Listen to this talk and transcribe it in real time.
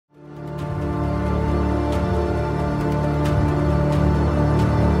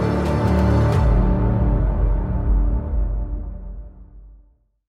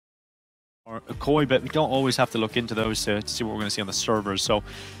Koi, but we don't always have to look into those to see what we're going to see on the servers. So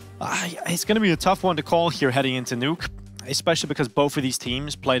it's going to be a tough one to call here heading into Nuke, especially because both of these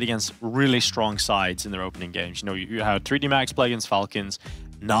teams played against really strong sides in their opening games. You know, you had 3D Max play against Falcons.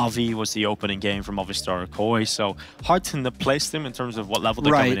 Navi was the opening game from Movistar Koi, so hard to place them in terms of what level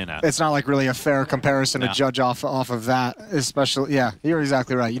they're coming in at. It's not like really a fair comparison to judge off of that, especially, yeah, you're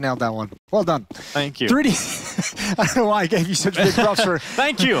exactly right. You nailed that one. Well done. Thank you. 3D, I don't know why I gave you such big props for...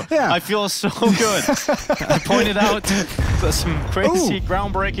 Thank you. Yeah. I feel so good. I pointed out some crazy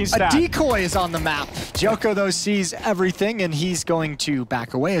groundbreaking stats. A decoy is on the map. Joko, though, sees everything, and he's going to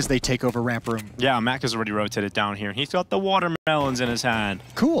back away as they take over ramp room. Yeah, Mac has already rotated down here. He's got the watermelons in his hand.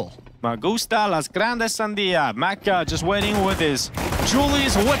 Cool. Me gusta las grandes sandía. Mac just waiting with his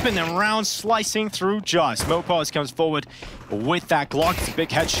Julius whipping them round, slicing through just. Buchholz comes forward with that Glock. It's a big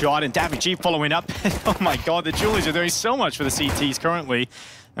headshot, and Davi G following up. Oh my god, the Julies are doing so much for the CTs currently.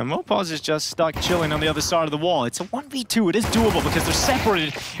 And Buchholz is just stuck chilling on the other side of the wall. It's a 1v2. It is doable because they're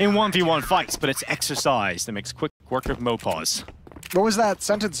separated in 1v1 fights, but it's exercise that makes quick work of Buchholz. What was that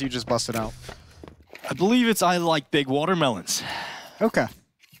sentence you just busted out? I believe it's I like big watermelons. Okay.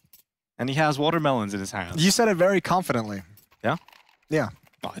 And he has watermelons in his hands. You said it very confidently. Yeah? Yeah.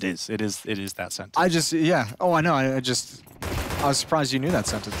 Oh, it is that sentence. I just, yeah. Oh, I know. I was surprised you knew that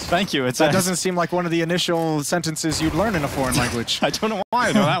sentence. Thank you. That doesn't seem like one of the initial sentences you'd learn in a foreign language. I don't know why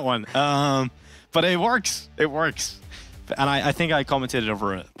I know that one. But it works. It works. And I think I commented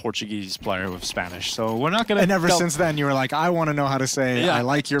over a Portuguese player with Spanish, so we're not gonna. And ever since then, you were like, I want to know how to say, I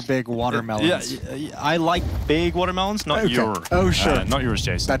like your big watermelons. Yeah, I like big watermelons, not your. Oh, sure. Not yours,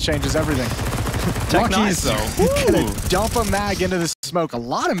 Jason. That changes everything. Lucky's though. Gonna dump a mag into the smoke. A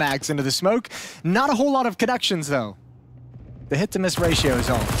lot of mags into the smoke. Not a whole lot of connections, though. The hit-to-miss ratio is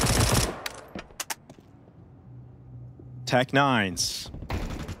off. Tech9s.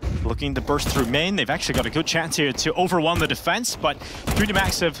 Looking to burst through main. They've actually got a good chance here to overwhelm the defense, but 3D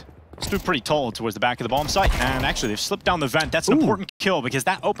Max have stood pretty tall towards the back of the bomb site, and actually they've slipped down the vent. That's an important kill because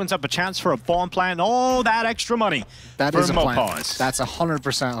that opens up a chance for a bomb plant. Oh, that extra money. That is a plant. That's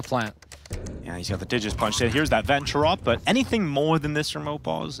 100% a plant. Yeah, he's got the digits punched in. Here's that venture up, but anything more than this from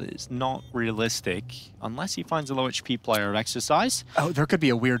Buchholz is not realistic unless he finds a low HP player of exercise. Oh, there could be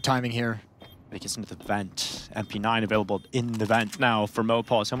a weird timing here. He gets into the vent. MP9 available in the vent now for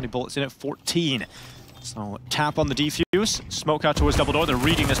Buchholz. How many bullets in it? 14. So tap on the defuse. Smoke out towards double door. They're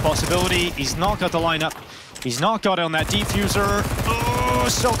reading this possibility. He's not got the lineup. He's not got it on that diffuser. Oh,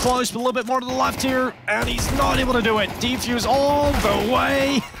 so close, but a little bit more to the left here. And he's not able to do it. Defuse all the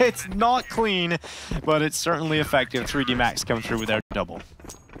way. It's not clean, but it's certainly effective. 3D Max come through with their double.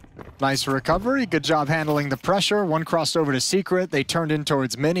 Nice recovery. Good job handling the pressure. One crossed over to Secret. They turned in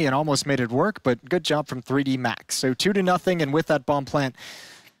towards Mini and almost made it work, but good job from 3D Max. So 2-0, and with that bomb plant,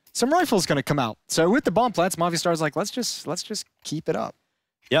 some rifles going to come out. So with the bomb plants, Movistar's like, let's just keep it up.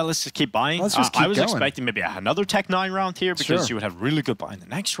 Yeah, let's just keep buying. Let's just keep I was going. Expecting maybe another Tech9 round here because you would have really good buy in the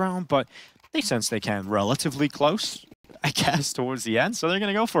next round, but they sense they can relatively close, I guess, towards the end. So they're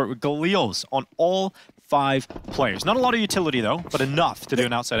going to go for it with Galil's on all 5 players. Not a lot of utility though, but enough to do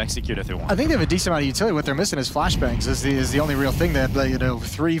an outside execute if they want. I think they have a decent amount of utility. What they're missing is flashbangs. Is the only real thing. That, you know,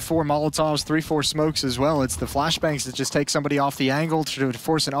 3-4 Molotovs, 3-4 smokes as well. It's the flashbangs that just take somebody off the angle to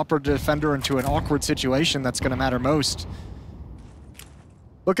force an upper defender into an awkward situation that's going to matter most.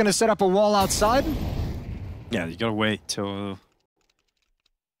 Looking to set up a wall outside. Yeah, you gotta wait till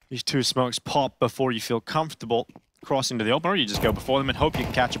these 2 smokes pop before you feel comfortable crossing to the open, or you just go before them and hope you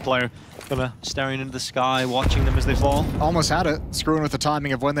can catch a player kind of staring into the sky, watching them as they fall. Almost had it, screwing with the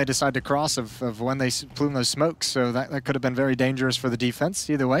timing of when they decide to cross, of when they plume those smokes, so that could have been very dangerous for the defense,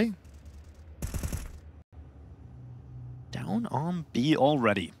 either way. Down on B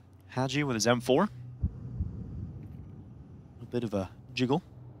already. Haji with his M4. A bit of a jiggle.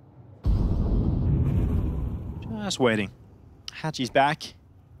 Just waiting. Haji's back.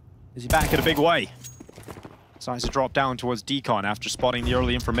 Is he back in a big way? Decides to drop down towards Decon after spotting the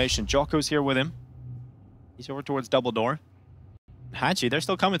early information. Joko's here with him. He's over towards double door. Haji, they're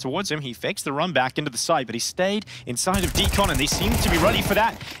still coming towards him. He fakes the run back into the side, but he stayed inside of Decon, and they seem to be ready for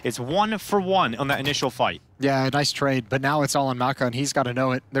that. It's 1 for 1 on that initial fight. Yeah, nice trade, but now it's all on Maka, and he's got to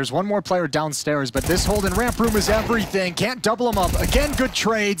know it. There's one more player downstairs, but this hold in ramp room is everything. Can't double him up. Again, good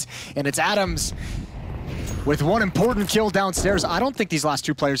trades, and it's Adams with one important kill downstairs. I don't think these last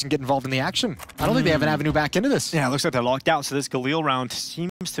 2 players can get involved in the action. I don't think they have an avenue back into this. Yeah, it looks like they're locked out, so this Galil round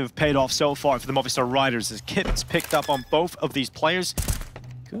seems to have paid off so far for the Movistar Riders. As Kit's picked up on both of these players.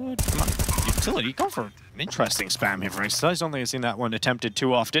 Good utility. Go for an interesting spam here for exercise. Don't think I've seen that one attempted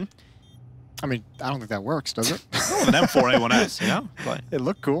too often. I mean, I don't think that works, does it? Oh, an M4A1S, you know? But it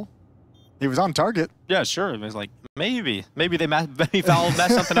looked cool. He was on target. Yeah, sure. It was like, maybe they Foul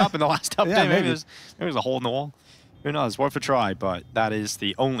messed something up in the last update. Yeah, maybe there was a hole in the wall. Who knows? Worth a try, but that is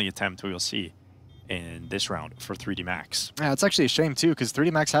the only attempt we will see in this round for 3D Max. Yeah, it's actually a shame too, because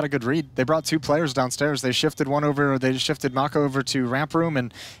 3D Max had a good read. They brought 2 players downstairs. They shifted Maka over to ramp room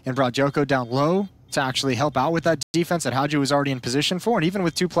and brought Joko down low to actually help out with that defense that Haji was already in position for. And even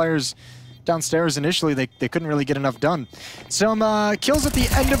with 2 players downstairs initially, they couldn't really get enough done. Some kills at the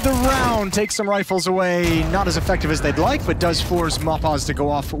end of the round take some rifles away. Not as effective as they'd like, but does force Mapaz to go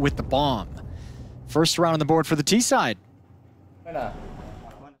off with the bomb. First round on the board for the T side.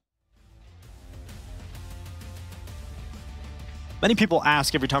 Many people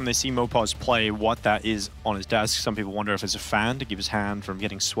ask every time they see Mopaz play what that is on his desk. Some people wonder if it's a fan to keep his hand from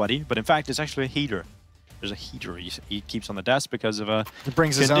getting sweaty, but in fact it's actually a heater. There's a heater he keeps on the desk because of a He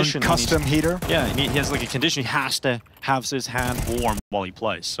brings his own custom heater. Yeah, he has like a condition. He has to have his hand warm while he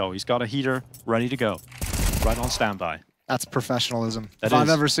plays. So he's got a heater ready to go, right on standby. That's professionalism. That if I've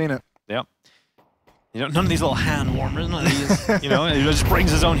ever seen it. Yep. You know, none of these little hand warmers. None of these, you know, he just brings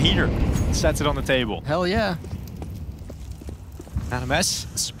his own heater, sets it on the table. Hell yeah. Adames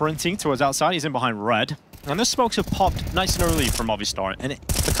sprinting towards outside. He's in behind red. And the smokes have popped nice and early from Movistar. And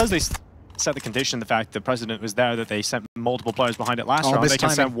because they set the condition, the fact the precedent was there that they sent multiple players behind it last round, they can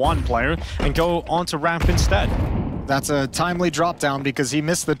send 1 player and go onto ramp instead. That's a timely drop down because he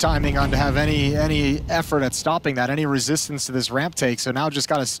missed the timing on to have any effort at stopping that, any resistance to this ramp take. So now just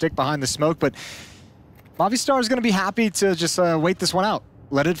got to stick behind the smoke. But Movistar is going to be happy to just wait this one out,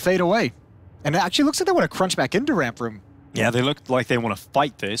 let it fade away. And it actually looks like they want to crunch back into ramp room. Yeah, they look like they want to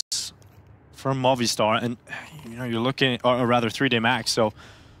fight this from Movistar. And, you know, you're looking, or rather 3D Max. So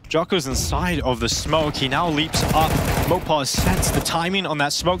Joko's inside of the smoke. He now leaps up. Mopaz sets the timing on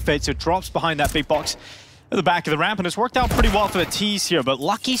that smoke fade, so it drops behind that big box at the back of the ramp, and it's worked out pretty well for the T's here, but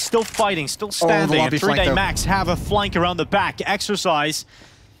Lucky still fighting, still standing, and 3D Max have a flank around the back. Exercise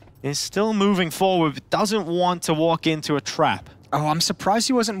is still moving forward, but doesn't want to walk into a trap. Oh, I'm surprised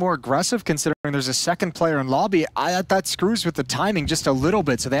he wasn't more aggressive considering there's a second player in lobby. That screws with the timing just a little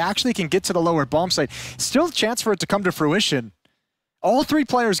bit, so they actually can get to the lower bomb site. Still a chance for it to come to fruition. All 3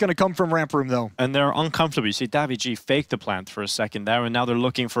 players going to come from ramp room, though. And they're uncomfortable. You see, daviG faked the plant for a second there, and now they're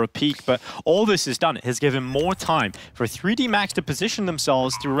looking for a peek. But all this is done. It has given more time for 3D Max to position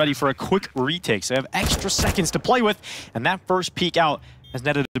themselves to be ready for a quick retake. So they have extra seconds to play with, and that first peek out has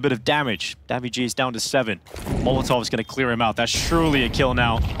netted a bit of damage. daviG is down to 7. Molotov is going to clear him out. That's surely a kill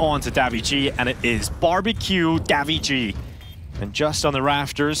now onto daviG, and it is barbecue daviG. And just on the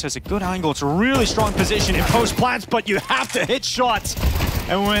rafters, has a good angle. It's a really strong position in post plants, but you have to hit shots.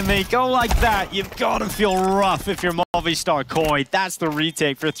 And when they go like that, you've got to feel rough if you're Movistar Koi. That's the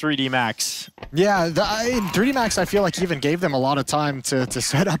retake for 3D Max. Yeah, 3D Max, I feel like even gave them a lot of time to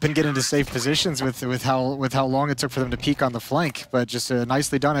set up and get into safe positions with how long it took for them to peek on the flank. But just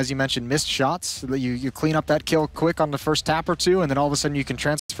nicely done, as you mentioned, missed shots. You clean up that kill quick on the first tap or 2, and then all of a sudden you can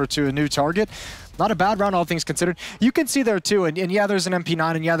transfer to a new target. Not a bad round, all things considered. You can see there too, and yeah, there's an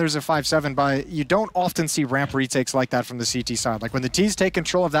MP9, and yeah, there's a 5.7, but you don't often see ramp retakes like that from the CT side. Like when the T's take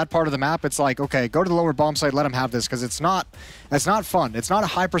control of that part of the map, it's like, okay, go to the lower bomb site, let them have this, because it's not fun. It's not a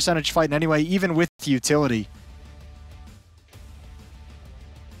high percentage fight in any way, even with utility.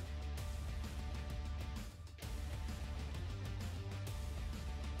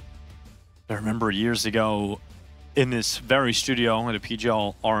 I remember years ago, in this very studio at a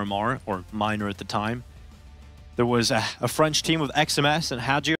PGL RMR, or minor at the time, there was a French team with XMS and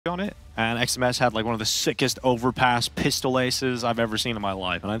Haji on it, and XMS had like one of the sickest overpass pistol aces I've ever seen in my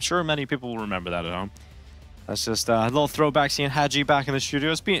life, and I'm sure many people will remember that at home. That's just a little throwback seeing Haji back in the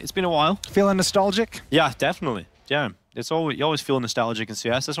studio. It's been a while. Feeling nostalgic? Yeah, definitely. Yeah, you always feel nostalgic in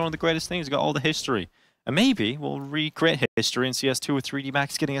CS. That's one of the greatest things. You got all the history, and maybe we'll recreate history in CS2 with 3D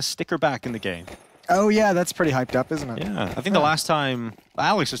Max getting a sticker back in the game. Oh yeah, that's pretty hyped up, isn't it? Yeah, I think the last time,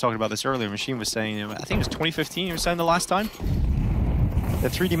 Alex was talking about this earlier, Machine was saying, I think it was 2015 he was saying the last time,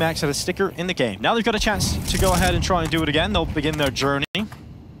 that 3D Max had a sticker in the game. Now they've got a chance to go ahead and try and do it again. They'll begin their journey.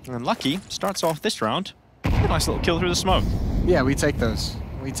 And Lucky starts off this round. A nice little kill through the smoke. Yeah, we take those.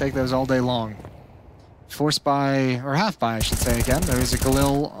 We take those all day long. Forced by, or half by, I should say again. There is a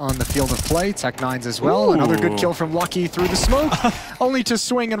Galil on the field of play. Tech9s as well. Ooh. Another good kill from Lucky through the smoke. Only to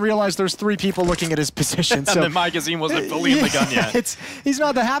swing and realize there's 3 people looking at his position. And the magazine wasn't fully in the gun yet. He's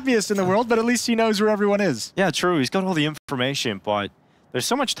not the happiest in the world, but at least he knows where everyone is. Yeah, true. He's got all the information, but there's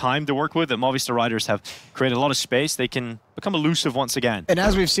so much time to work with that Movistar riders have created a lot of space. They can become elusive once again. And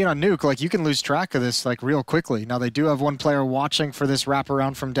as we've seen on Nuke, like you can lose track of this like real quickly. Now they do have 1 player watching for this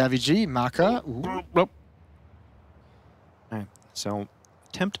wraparound from daviG, Maka. So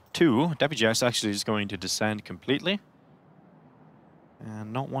attempt 2. WGS actually is going to descend completely.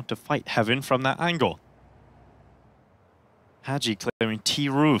 And not want to fight Heaven from that angle. Haji clearing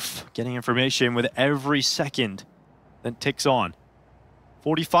T-roof, getting information with every second that ticks on.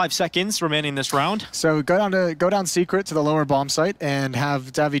 45 seconds remaining this round. So go down secret to the lower bomb site and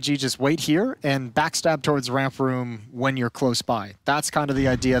have Davy just wait here and backstab towards ramp room when you're close by. That's kind of the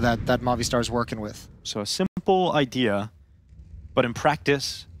idea that Movistar's working with. So a simple idea, but in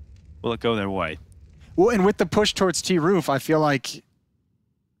practice, will it go their way? Well, and with the push towards T-roof, I feel like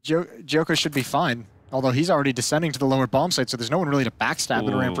Joker should be fine. Although he's already descending to the lower bomb site, so there's no one really to backstab in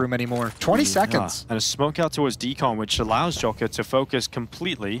the ramp room anymore. 20 seconds. And a smoke out towards Decon, which allows Joker to focus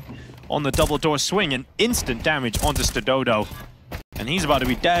completely on the double door swing and instant damage onto Stododo. And he's about to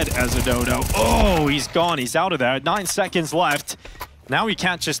be dead as a Dodo. Oh, he's gone. He's out of there. 9 seconds left. Now he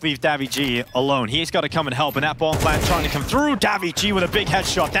can't just leave Davy G alone. He's got to come and help, and that bomb plant trying to come through. Davy G with a big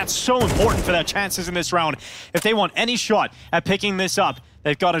headshot. That's so important for their chances in this round. If they want any shot at picking this up,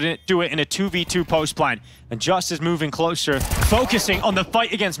 they've got to do it in a 2v2 post plan. And Just is moving closer, focusing on the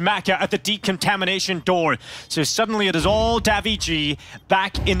fight against Maka at the decontamination door. So suddenly it is all Davy G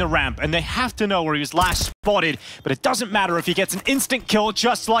back in the ramp. And they have to know where he was last spotted. But it doesn't matter if he gets an instant kill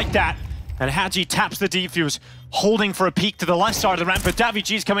just like that. And Haji taps the defuse, holding for a peek to the left side of the ramp, but Davy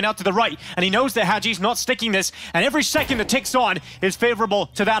G's coming out to the right, and he knows that Haji's not sticking this, and every second that ticks on is favorable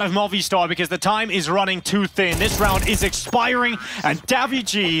to that of Movistar because the time is running too thin. This round is expiring, and Davy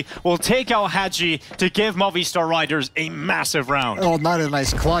G will take out Haji to give Movistar Riders a massive round. Oh, not a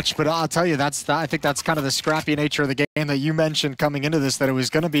nice clutch, but I'll tell you, I think that's kind of the scrappy nature of the game that you mentioned coming into this, that it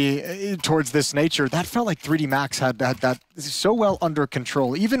was going to be towards this nature. That felt like 3D Max had that so well under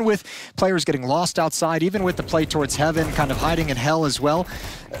control, even with players getting lost outside, even with the play towards Heaven, kind of hiding in hell as well.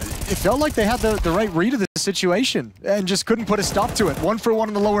 It felt like they had the right read of the situation and just couldn't put a stop to it. 1 for 1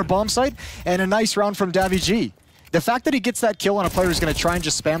 on the lower bomb site and a nice round from Davy G. The fact that he gets that kill on a player who's going to try and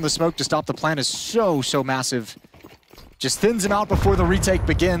just spam the smoke to stop the plan is so massive. Just thins him out before the retake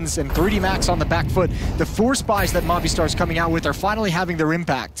begins, and 3D Max on the back foot. The 4 spies that Movistar's coming out with are finally having their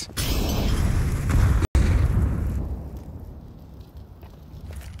impact.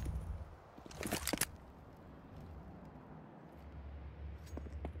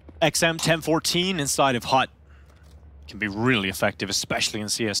 XM 1014 inside of Hut can be really effective, especially in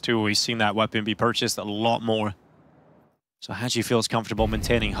CS2. We've seen that weapon be purchased a lot more. So Haji feels comfortable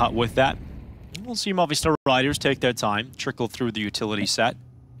maintaining Hut with that. We'll see Movistar Riders take their time, trickle through the utility set.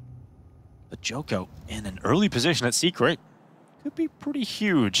 But Joko in an early position at Secret could be pretty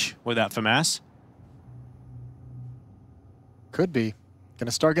huge with that FAMAS. Could be. Gonna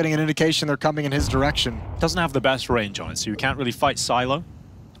start getting an indication they're coming in his direction. Doesn't have the best range on it, so you can't really fight Silo.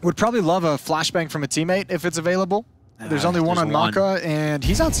 Would probably love a flashbang from a teammate if it's available. There's only one on Maka, and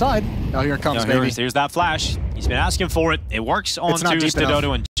he's outside. Oh, here it comes, baby. Here's that flash. He's been asking for it. It works onto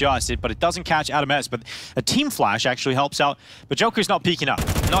Stododo and Just, but it doesn't catch Adam S. But a team flash actually helps out. But Joker's not peeking up.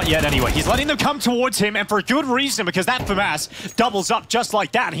 Not yet, anyway. He's letting them come towards him, and for good reason, because that FAMAS doubles up just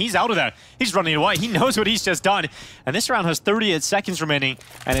like that, and he's out of there. He's running away. He knows what he's just done. And this round has 38 seconds remaining,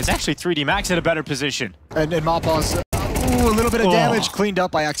 and it's actually 3D Max in a better position. And Mappa's... Ooh, a little bit of damage cleaned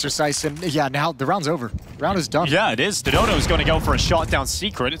up by Exercise, and yeah, now the round's over. The round is done. Yeah, it is. Stododo's going to go for a shot down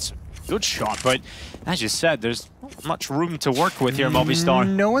Secret. It's a good shot, but as you said, there's not much room to work with here, Movistar.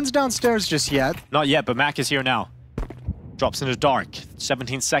 No one's downstairs just yet. Not yet, but Mac is here now. Drops into dark,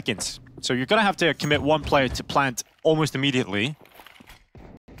 17 seconds. So you're going to have to commit one player to plant almost immediately.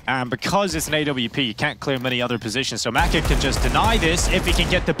 And because it's an AWP, you can't clear many other positions. So Maka can just deny this if he can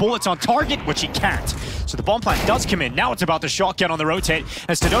get the bullets on target, which he can't. So the bomb plant does come in. Now it's about the shotgun on the rotate.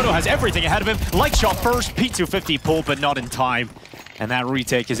 And Stododo has everything ahead of him. Light shot first, P250 pull, but not in time. And that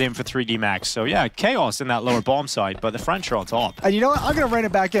retake is in for 3D Max. So yeah, chaos in that lower bomb side, but the French are on top. And you know what? I'm going to rein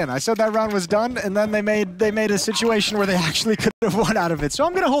it back in. I said that round was done, and then they made a situation where they actually could have won out of it. So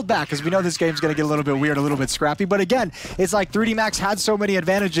I'm going to hold back, because we know this game's going to get a little bit weird, a little bit scrappy. But again, it's like 3D Max had so many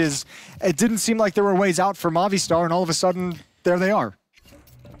advantages, it didn't seem like there were ways out for Movistar, and all of a sudden, there they are.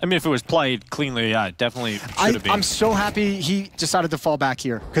 I mean, if it was played cleanly, yeah, it definitely should have been. I'm so happy he decided to fall back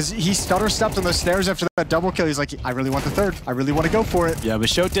here, because he stutter-stepped on the stairs after that double kill. He's like, I really want the third. I really want to go for it. Yeah, but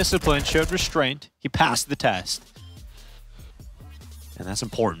showed discipline, showed restraint. He passed the test. And that's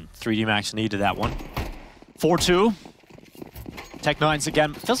important. 3D Max needed that one. 4-2. Tech 9s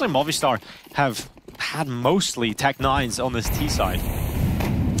again. Feels like Movistar have had mostly Tech 9s on this T side.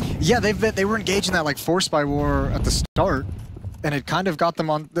 Yeah, they were engaged in that like 4-spy war at the start. And it kind of got them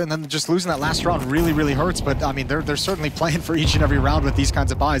on, and then just losing that last round really, really hurts. But I mean, they're certainly playing for each and every round with these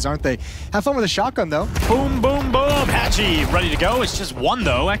kinds of buys, aren't they? Have fun with a shotgun, though. Boom, boom, boom. Hatchy ready to go. It's just one,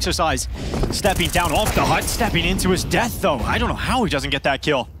 though. Exercise stepping down off the hut, stepping into his death, though. I don't know how he doesn't get that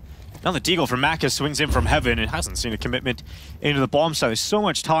kill. Now the deagle from Maka swings in from heaven and hasn't seen a commitment into the bomb site. There's so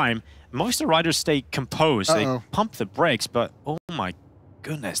much time. Most of the riders stay composed. They pump the brakes, but oh my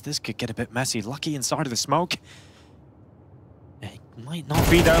goodness, this could get a bit messy. Lucky inside of the smoke. It might not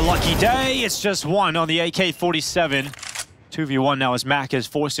be their lucky day. It's just one on the AK-47. 2v1 now as Mac is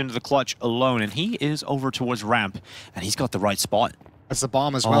forced into the clutch alone, and he is over towards ramp, and he's got the right spot. That's the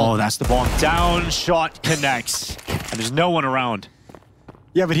bomb as well. Oh, that's the bomb. Down shot connects, and there's no one around.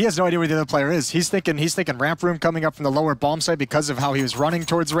 Yeah, but he has no idea where the other player is. He's thinking ramp room coming up from the lower bomb site because of how he was running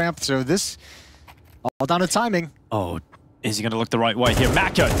towards ramp. So this, all down to timing. Oh, is he going to look the right way here?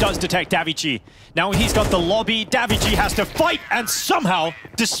 Maka does detect Davichi. Now he's got the lobby. Davichi has to fight, and somehow,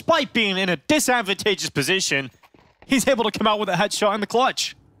 despite being in a disadvantageous position, he's able to come out with a headshot in the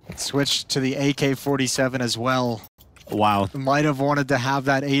clutch. Switch to the AK-47 as well. Wow. Might have wanted to have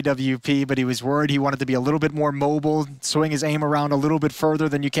that AWP, but he was worried he wanted to be a little bit more mobile, swing his aim around a little bit further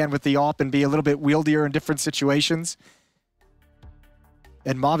than you can with the AWP and be a little bit wieldier in different situations.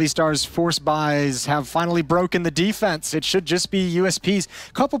 And Movistar's force buys have finally broken the defense. It should just be USPs.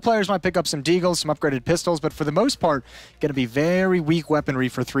 A couple players might pick up some deagles, some upgraded pistols, but for the most part, going to be very weak weaponry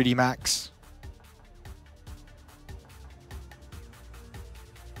for 3D Max.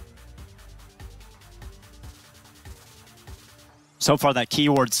 So far, that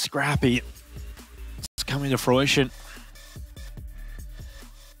keyword scrappy is coming to fruition.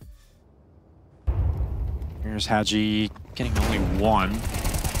 Here's Haji getting only one.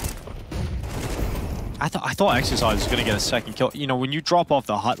 I thought Exercise was going to get a second kill. You know, when you drop off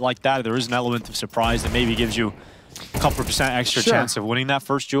the hut like that, there is an element of surprise that maybe gives you a couple % extra chance of winning that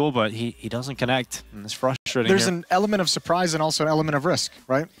first duel, but he doesn't connect, and it's frustrating. There's an element of surprise and also an element of risk,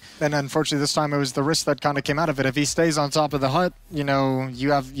 right? And unfortunately, this time it was the risk that kind of came out of it. If he stays on top of the hut, you know,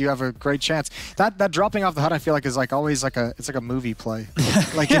 you have a great chance. That dropping off the hut, I feel like, is like always like it's like a movie play.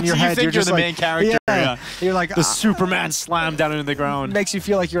 Like in your head, you're just the like, main character. Yeah. You're like the Superman slam down into the ground. Makes you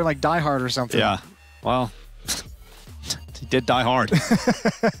feel like you're like Die Hard or something. Yeah. Well, he did die hard.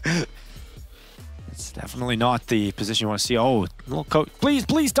 It's definitely not the position you want to see. Oh, little coach. Please,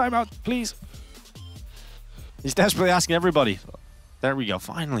 please, timeout, please. He's desperately asking everybody. There we go.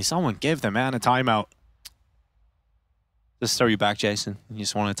 Finally, someone give the man a timeout. Just throw you back, Jason. You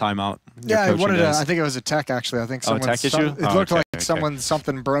just want a timeout. Yeah, I think it was a tech, actually. I think someone, tech issue? It looked like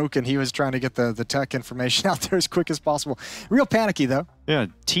something broke, and he was trying to get the tech information out there as quick as possible. Real panicky, though. Yeah,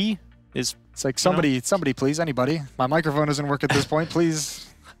 T is... It's like, somebody, please, anybody. My microphone doesn't work at this point. Please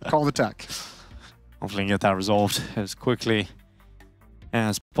call the tech. Hopefully we can get that resolved as quickly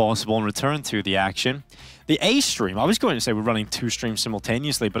as possible and return to the action. The A stream, I was going to say we're running 2 streams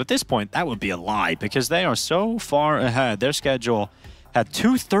simultaneously, but at this point, that would be a lie because they are so far ahead. Their schedule had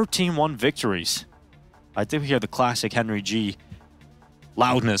 2 13-1 victories. I do hear the classic Henry G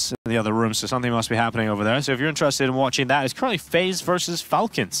loudness in the other room, so something must be happening over there. So if you're interested in watching that, it's currently FaZe versus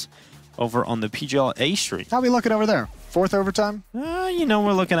Falcons over on the PGL A stream. How are we looking over there? 4th overtime? You know,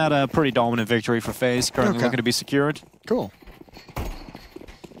 we're looking at a pretty dominant victory for FaZe, currently looking to be secured. Cool.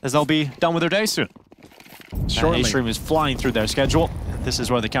 As they'll be done with their day soon. Shortly. A stream is flying through their schedule. This is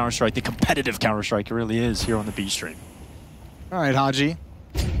where the Counter-Strike, the competitive Counter-Strike really is here on the B stream. All right, Haji.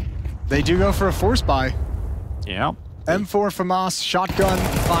 They do go for a force buy. Yeah. M4 FAMAS, shotgun,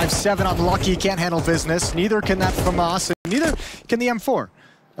 5.7 on Lucky, can't handle business. Neither can that FAMAS, and neither can the M4.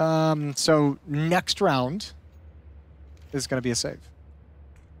 So next round is going to be a save.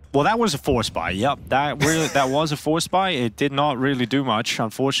 Well, that was a force buy. Yep, that was a force buy. It did not really do much,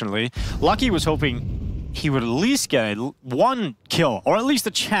 unfortunately. Lucky was hoping he would at least get one kill, or at least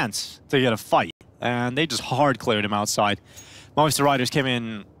a chance to get a fight. And they just hard cleared him outside. Most of the riders came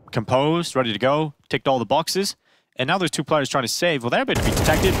in composed, ready to go, ticked all the boxes. And now there's 2 players trying to save. Well, they're about to be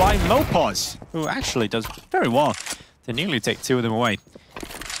detected by Mopaz, who actually does very well to nearly take 2 of them away.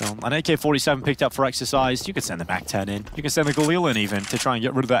 So an AK-47 picked up for Exercise. You could send the MAC-10 in. You can send the Galil in even to try and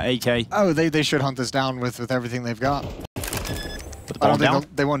get rid of that AK. Oh, they should hunt this down with everything they've got. Put the I bomb don't down.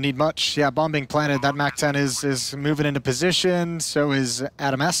 think they won't need much. Yeah, bomb being planted. That MAC-10 is moving into position. So is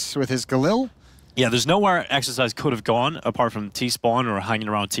Adam S with his Galil. Yeah, there's nowhere Exercise could have gone apart from T-spawn or hanging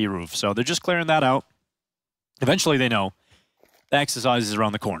around T-roof. So they're just clearing that out. Eventually they know the Exercise is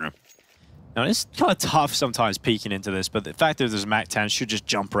around the corner. Now, it's kind of tough sometimes peeking into this, but the fact that there's MAC-10 should just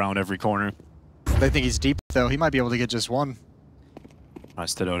jump around every corner. They think he's deep, though. He might be able to get just one.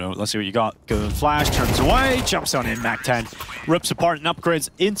 Nice to Dodo. Let's see what you got. Good flash, turns away, jumps on in, Mac 10, rips apart and upgrades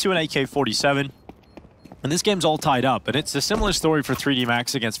into an AK-47. And this game's all tied up, and it's a similar story for 3D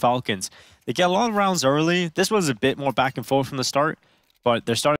Max against Falcons. They get a lot of rounds early. This was a bit more back and forth from the start, but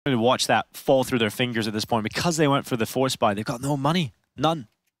they're starting to watch that fall through their fingers at this point because they went for the force buy. They've got no money. None.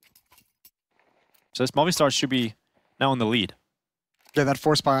 So this Movistar should be now in the lead. Yeah, that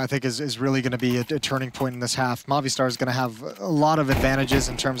force buy I think is really going to be a turning point in this half. Movistar is going to have a lot of advantages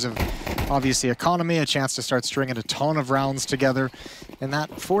in terms of obviously economy, a chance to start stringing a ton of rounds together, and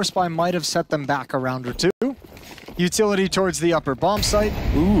that force buy might have set them back a round or two. Utility towards the upper bomb site.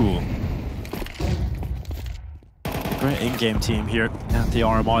 Ooh. Great in-game team here at the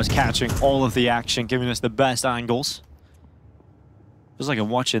RMR is catching all of the action, giving us the best angles. Feels like I'm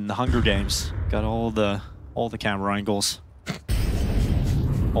watching the Hunger Games. Got all the camera angles.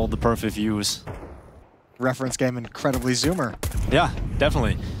 All the perfect views. Reference game incredibly zoomer. Yeah,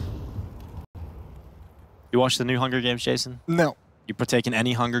 definitely. You watch the new Hunger Games, Jason? No. You partake in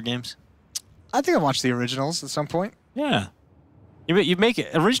any Hunger Games? I think I watched the originals at some point. Yeah. You make it.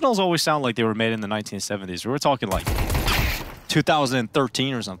 Originals always sound like they were made in the 1970s. We were talking like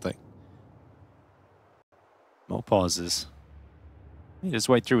 2013 or something. No pauses. He just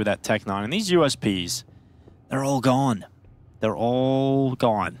wait through with that Tech 9. And these USPs, they're all gone. They're all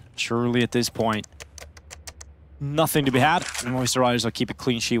gone. Surely at this point, nothing to be had. And Movistar Riders will keep a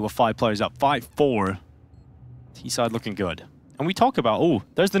clean sheet with 5 players up. 5-4. T-side looking good. And we talk about, oh,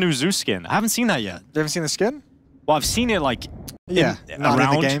 there's the new Zeus skin. I haven't seen that yet. You haven't seen the skin? Well, I've seen it like not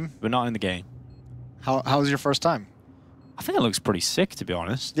around, in the game. But not in the game. How was your first time? I think it looks pretty sick, to be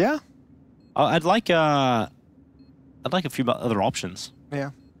honest. Yeah? I'd like a few other options. Yeah.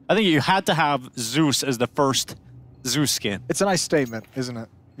 I think you had to have Zeus as the first Zeus skin. It's a nice statement, isn't it?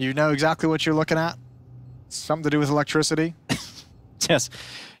 You know exactly what you're looking at. Something to do with electricity. Yes,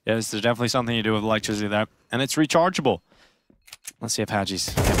 there's definitely something to do with electricity there. And it's rechargeable. Let's see if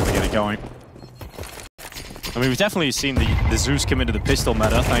Hadji's able to get it going. I mean, we've definitely seen the Zeus come into the pistol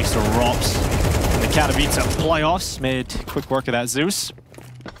meta thanks to Rops. The Katowice playoffs made quick work of that Zeus.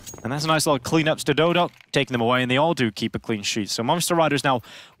 And that's a nice little cleanups to Dodo, taking them away, and they all do keep a clean sheet. So Movistar Riders now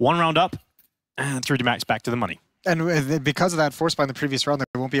 1 round up, and 3D Max back to the money. And because of that force buy in the previous round,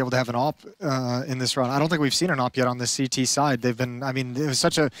 they won't be able to have an op in this round. I don't think we've seen an op yet on the CT side. They've been, I mean, it was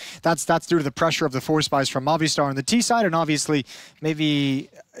such a, that's due to the pressure of the force buys from Movistar on the T side, and obviously maybe,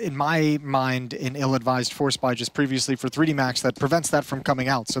 in my mind, an ill-advised force buy just previously for 3D Max that prevents that from coming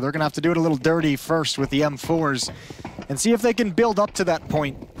out. So they're going to have to do it a little dirty first with the M4s and see if they can build up to that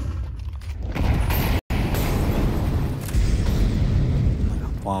point.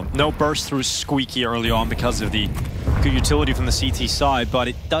 Well, no burst through Squeaky early on because of the good utility from the CT side, but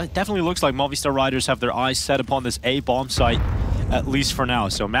it definitely looks like Movistar Riders have their eyes set upon this A bomb site, at least for now.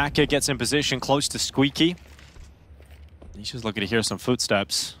 So Maka gets in position close to Squeaky. He's just looking to hear some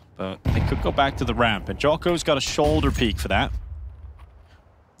footsteps, but they could go back to the ramp, and Jocko's got a shoulder peek for that.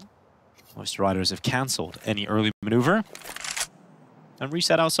 Movistar Riders have cancelled any early maneuver and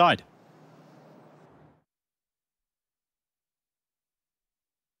reset outside.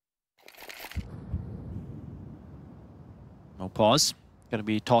 No pause. Gonna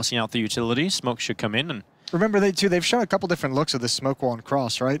be tossing out the utility. Smoke should come in. And remember, they've shown a couple different looks of the smoke wall and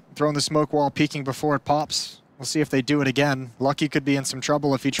cross, right? Throwing the smoke wall, peeking before it pops. We'll see if they do it again. Lucky could be in some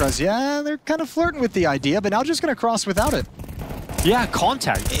trouble if he tries. Yeah, they're kind of flirting with the idea, but now just gonna cross without it. Yeah,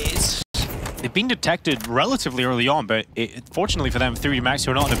 contact. They've been detected relatively early on, but fortunately for them, 3D Max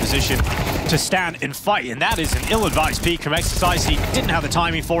who are not in a position to stand and fight, and that is an ill-advised peek from Exercise. He didn't have the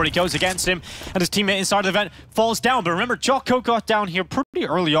timing for it. He goes against him, and his teammate inside of the vent falls down. But remember, Jocko got down here pretty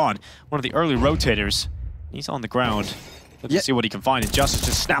early on. One of the early rotators. He's on the ground. Let's see what he can find. And Justice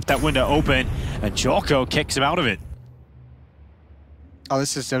just snapped that window open, and Jocko kicks him out of it. Oh,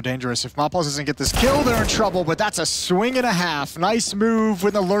 this is so dangerous. If Buchholz doesn't get this kill, they're in trouble, but that's a swing and a half. Nice move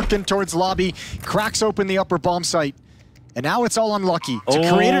with the lurkin towards lobby. Cracks open the upper bomb site. And now it's all unlucky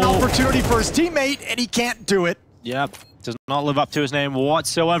to create an opportunity for his teammate, and he can't do it. Yep, does not live up to his name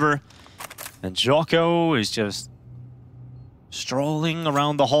whatsoever. And Jocko is just strolling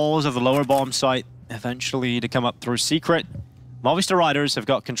around the halls of the lower bomb site, eventually to come up through secret. Movistar Riders have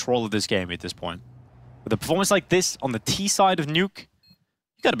got control of this game at this point. With a performance like this on the T side of Nuke,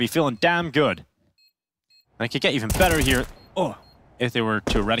 you gotta be feeling damn good. And it could get even better here if they were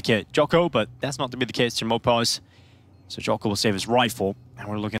to eradicate Jocko, but that's not to be the case to Mopaz. So Jocko will save his rifle, and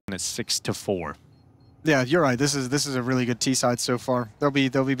we're looking at 6-4. Yeah, you're right. This is a really good T side so far. They'll be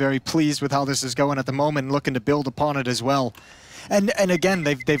very pleased with how this is going at the moment and looking to build upon it as well. And again,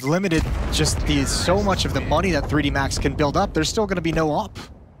 they've limited just so much of the money that 3D Max can build up. There's still going to be no up.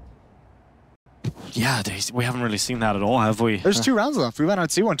 Yeah, we haven't really seen that at all, have we? There's 2 rounds left. We might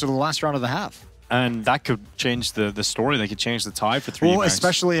not see one until the last round of the half. And that could change the story. They could change the tide for 3D Max. Well,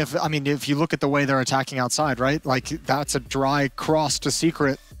 especially if you look at the way they're attacking outside, right? Like, that's a dry cross to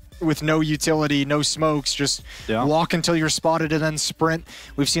secret with no utility, no smokes, just walk until you're spotted and then sprint.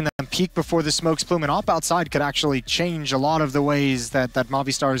 We've seen them peek before the smokes plume, and op outside could actually change a lot of the ways that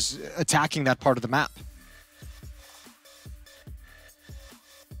Movistar's attacking that part of the map.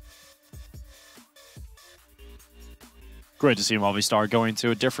 Great to see Movistar going to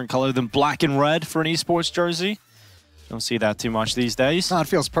a different color than black and red for an esports jersey. Don't see that too much these days. No, it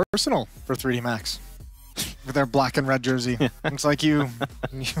feels personal for 3D Max with their black and red jersey. Looks like you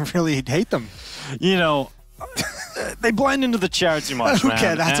really hate them. You know, they blend into the chair too much, man.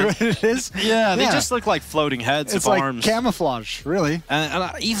 Okay, that's what it is? Yeah, they just look like floating heads of arms. It's like camouflage, really.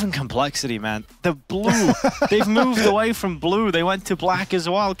 And even complexity, man. The blue, they've moved away from blue. They went to black as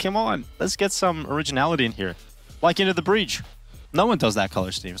well. Come on, let's get some originality in here. Like Into the Breach. No one does that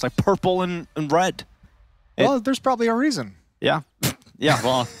color scheme. It's like purple and red. Well, there's probably a reason. Yeah. Yeah,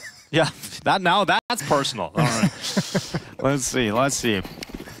 well, yeah. That's personal. All right. Let's see.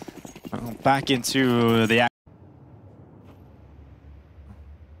 Back into the...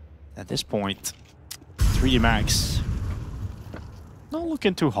 At this point, 3D Max not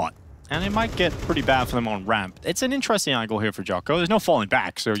looking too hot. And it might get pretty bad for them on ramp. It's an interesting angle here for Jocko. There's no falling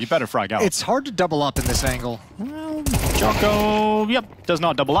back, so you better frag out. It's hard to double up in this angle. Well, Jocko, does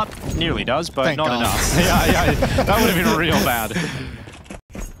not double up. Nearly does, but Thank not God. enough. Yeah, that would have been real bad.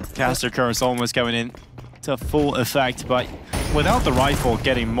 Caster Curse almost going in to full effect, but without the rifle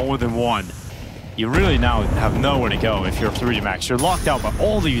getting more than one, you really now have nowhere to go if you're 3D Max. You're locked out by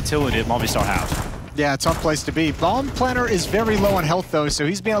all the utility that Movistar have. Yeah, tough place to be. Bomb Planner is very low on health, though, so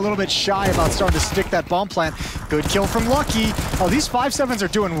he's being a little bit shy about starting to stick that bomb plant. Good kill from Lucky. Oh, these 5-7s are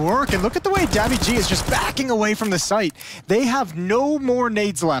doing work, and look at the way Davy is just backing away from the site. They have no more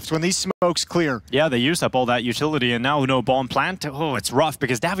nades left when these smokes clear. Yeah, they used up all that utility, and now no bomb plant. Oh, it's rough,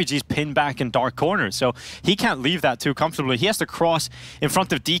 because Davy pinned back in dark corners, so he can't leave that too comfortably. He has to cross in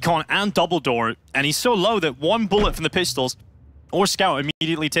front of Decon and Double Door, and he's so low that one bullet from the pistols or Scout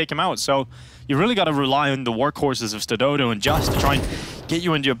immediately take him out. So you really got to rely on the workhorses of Stadodo and Just to try and get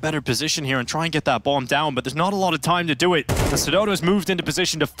you into a better position here and try and get that bomb down, but there's not a lot of time to do it. The Stadodo's moved into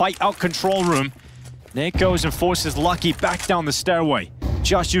position to fight out control room. Nick goes and forces Lucky back down the stairway.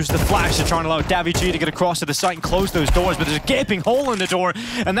 Just used the flash to try and allow Davy to get across to the site and close those doors, but there's a gaping hole in the door,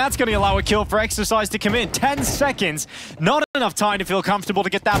 and that's going to allow a kill for Exercise to come in. 10 seconds, not enough time to feel comfortable to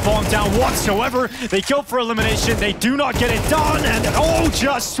get that bomb down whatsoever. They kill for elimination, they do not get it done, and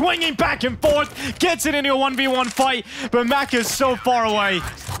Just swinging back and forth, gets it into a 1v1 fight, but Mac is so far away.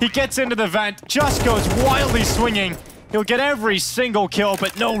 He gets into the vent, Just goes wildly swinging. He'll get every single kill,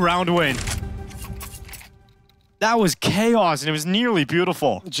 but no round win. That was chaos, and it was nearly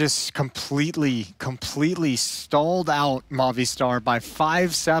beautiful. Just completely stalled out Movistar by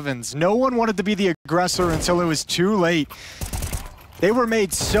 5-7s. No one wanted to be the aggressor until it was too late. They were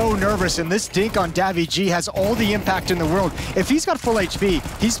made so nervous, and this dink on Davy has all the impact in the world. If he's got full HP,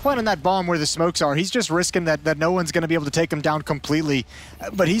 he's planting that bomb where the smokes are. He's just risking that no one's going to be able to take him down completely.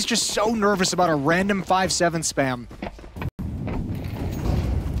 But he's just so nervous about a random 5-7 spam.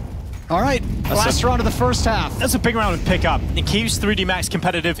 All right, last round of the first half. That's a big round to pick up. It keeps 3D Max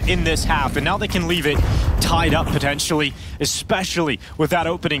competitive in this half, and now they can leave it tied up potentially, especially with that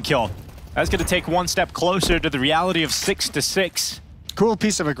opening kill. That's going to take one step closer to the reality of 6-6. Cool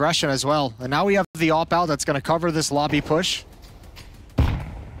piece of aggression as well. And now we have the op-out that's going to cover this lobby push.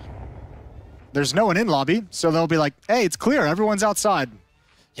 There's no one in lobby, so they'll be like, hey, it's clear, everyone's outside.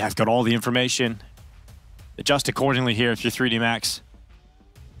 Yeah, I've got all the information. Adjust accordingly here if you're 3D Max.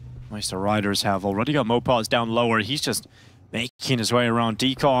 Meister Riders have already got Mopaz down lower. He's just making his way around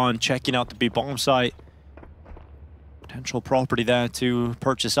Decon, checking out the B bomb site. Potential property there to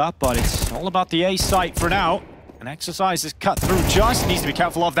purchase up, but it's all about the A site for now. And Exercise is cut through. Just needs to be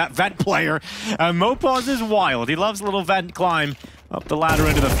careful of that vent player. Mopaz is wild. He loves a little vent climb up the ladder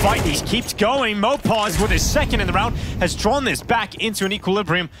into the fight. He keeps going. Mopaz, with his second in the round, has drawn this back into an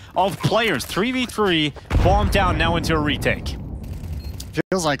equilibrium of players. 3v3, bomb down now into a retake.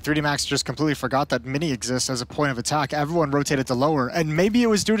 Feels like 3D Max just completely forgot that Mini exists as a point of attack. Everyone rotated to lower, and maybe it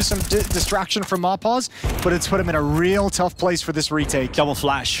was due to some distraction from Mopaz, but it's put him in a real tough place for this retake. Double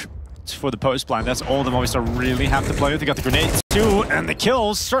flash for the post plan. That's all the Movistar really have to play with. They got the grenades too, and the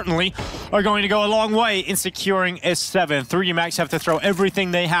kills certainly are going to go a long way in securing S7. 3D Max have to throw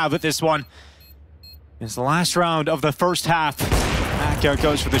everything they have at this one. It's the last round of the first half. AMKAL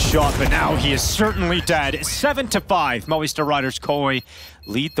goes for the shot, but now he is certainly dead. 7-5. Movistar Riders Koi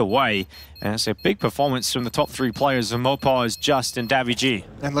lead the way. And it's a big performance from the top 3 players of Mopaz, Just, and Davy G.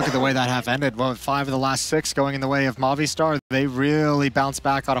 And look at the way that half ended. Well, 5 of the last 6 going in the way of Movistar. They really bounced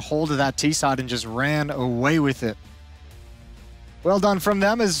back, got a hold of that T side, and just ran away with it. Well done from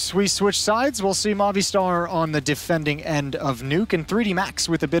them as we switch sides. We'll see Movistar on the defending end of Nuke and 3D Max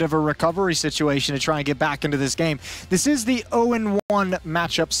with a bit of a recovery situation to try and get back into this game. This is the 0-1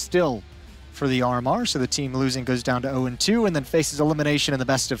 matchup still for the RMR, so the team losing goes down to 0-2 and then faces elimination in the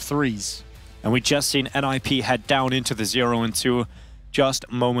best of 3s. And we just seen NIP head down into the 0-2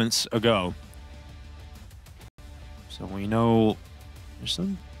 just moments ago. So we know there's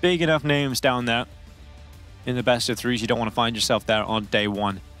some big enough names down there. In the best of 3s, you don't want to find yourself there on day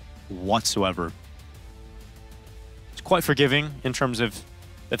 1 whatsoever. It's quite forgiving in terms of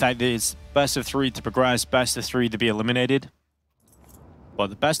the fact that it's best of 3 to progress, best of 3 to be eliminated. But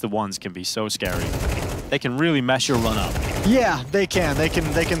the best of 1s can be so scary. They can really mess your run up. Yeah, they can. They can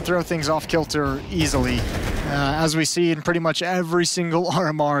throw things off kilter easily. As we see in pretty much every single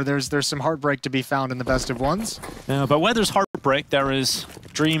RMR, there's some heartbreak to be found in the best of 1s. Yeah, but where there's heartbreak, there is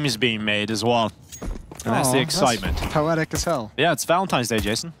dreams being made as well. And that's the excitement. That's poetic as hell. Yeah, it's Valentine's Day,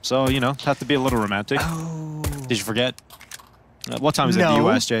 Jason. So, you know, have to be a little romantic. Oh. Did you forget? What time is it in the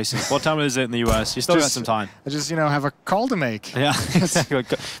US, Jason? What time is it in the US? You still got some time. I just, you know, have a call to make. Yeah.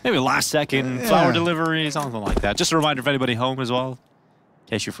 Maybe last second flower delivery, something like that. Just a reminder for anybody home as well,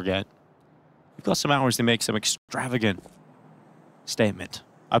 in case you forget. You've got some hours to make some extravagant statement.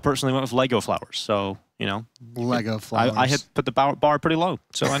 I personally went with Lego flowers, so, you know. Lego flowers. I had put the bar pretty low,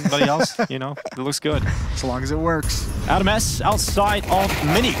 so anybody else, you know, it looks good. As long as it works. Adam S outside of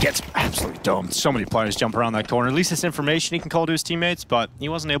Mini gets absolutely domed. So many players jump around that corner. At least it's information he can call to his teammates, but he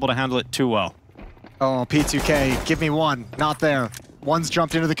wasn't able to handle it too well. Oh, P2K, give me one. Not there. One's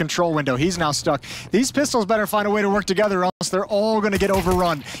jumped into the control window. He's now stuck. These pistols better find a way to work together, or else they're all going to get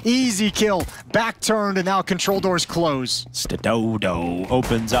overrun. Easy kill. Back turned, and now control doors close. Stadodo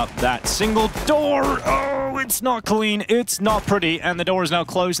opens up that single door. Oh, it's not clean. It's not pretty. And the door is now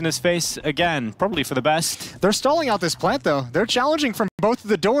closed in his face again. Probably for the best. They're stalling out this plant, though. They're challenging from both of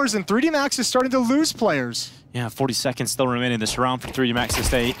the doors, and 3D Max is starting to lose players. Yeah, 40 seconds still remain in this round for 3D Max to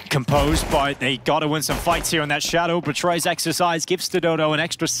stay composed, but they got to win some fights here, and that Shadow betrays exercise, gives Stadodo an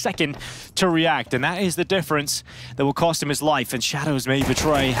extra second to react, and that is the difference that will cost him his life, and Shadows may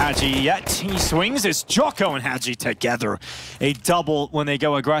betray Hadji, yet he swings. It's Jocko and Hadji together. A double when they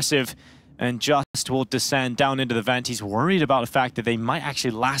go aggressive, and Just will descend down into the vent. He's worried about the fact that they might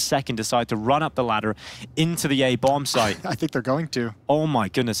actually last second decide to run up the ladder into the A bomb site. I think they're going to. Oh my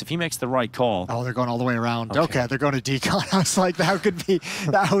goodness, if he makes the right call. Oh, they're going all the way around. Okay, they're going to decon. I was like,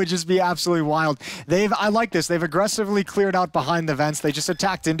 that would just be absolutely wild. I like this. They've aggressively cleared out behind the vents. They just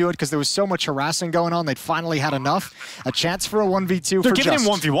attacked into it because there was so much harassing going on. They'd finally had enough. A chance for a 1v2 They're giving him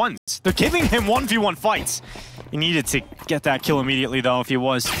 1v1s. They're giving him 1v1 fights. He needed to get that kill immediately, though, if he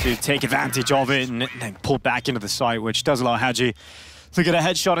was to take advantage of it and then pull back into the site, which does allow Hadji to get a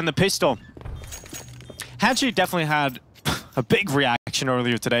headshot in the pistol. Hadji definitely had a big reaction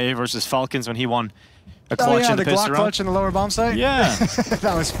earlier today versus Falcons when he won a clutch in the pistol round. Clutch in the lower bomb site? Yeah.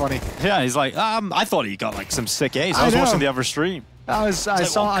 That was funny. Yeah, he's like, I thought he got like some sick A's. I was watching the other stream. I just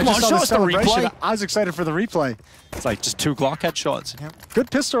saw the celebration. I was excited for the replay. It's like just 2 Glock headshots. Yep.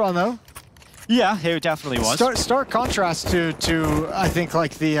 Good pistol run, though. Yeah, it definitely was. Stark contrast to I think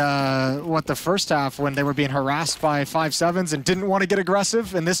like the first half when they were being harassed by 5-7s and didn't want to get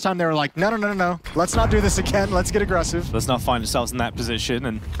aggressive, and this time they were like, no, let's not do this again. Let's get aggressive. Let's not find ourselves in that position,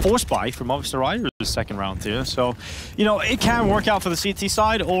 and force buy from Movistar Riders second round here. So, you know, it can work out for the CT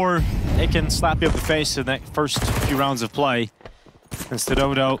side, or it can slap you up the face in the first few rounds of play. And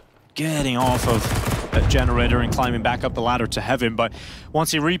Stadodo getting off of that generator and climbing back up the ladder to heaven, but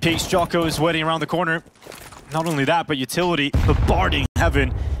once he repeats, Jocko is waiting around the corner. Not only that, but utility bombarding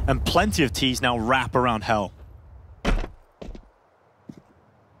heaven, and plenty of T's now wrap around hell.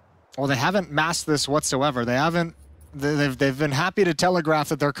 Well, they haven't masked this whatsoever. They've been happy to telegraph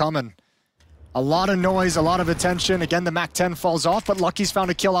that they're coming. A lot of noise, a lot of attention. Again, the MAC-10 falls off, but Lucky's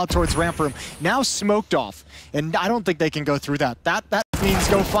found a kill out towards ramp room. Now smoked off, and I don't think they can go through that. That means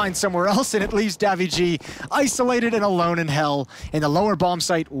go find somewhere else, and it leaves Davy G isolated and alone in hell, in the lower bomb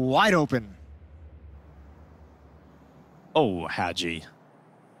site wide open. Oh, Hadji.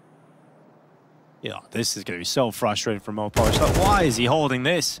 Yeah, this is going to be so frustrating for Mopaz. So why is he holding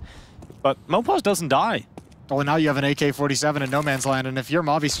this? But Mopaz doesn't die. Well, now you have an AK-47 in no man's land, and if you're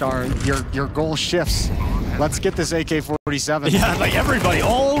Movistar, your goal shifts. Let's get this AK-47. Yeah, like everybody,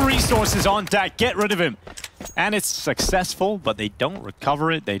 all resources on deck. Get rid of him. And it's successful, but they don't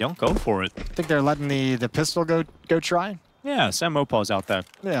recover it. They don't go for it. I think they're letting the pistol go try. Yeah, Sam Mopaw's out there.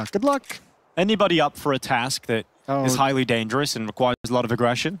 Yeah, good luck. Anybody up for a task that is highly dangerous and requires a lot of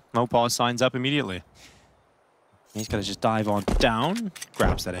aggression, Mopaw signs up immediately. He's going to just dive on down,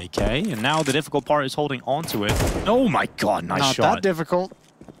 grabs that AK, and now the difficult part is holding onto it. Oh my god, nice shot. Not that difficult.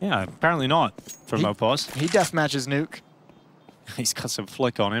 Yeah, apparently not for Mopaw's. He deathmatches Nuke. He's got some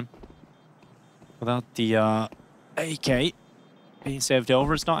flick on him. Without the AK being saved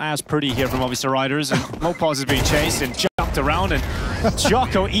over, it's not as pretty here from Movistar Riders, and Mopaw's is being chased and jumped around, and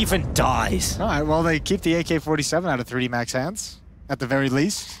Jocko even dies. All right, well, they keep the AK-47 out of 3D Max hands, at the very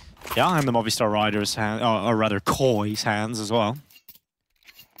least. Yeah, and the Movistar Riders' hand, or rather Koi's hands as well.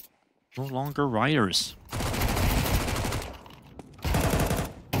 No longer Riders.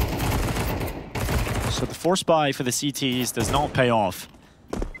 So the force buy for the CTs does not pay off.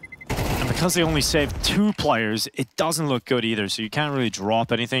 And because they only saved 2 players, it doesn't look good either. So you can't really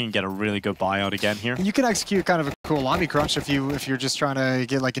drop anything and get a really good buyout again here. You can execute kind of a cool lobby crunch if you're just trying to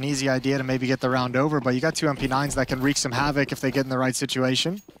get like an easy idea to maybe get the round over. But you got 2 MP9s that can wreak some havoc if they get in the right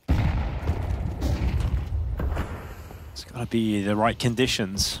situation. It's got to be the right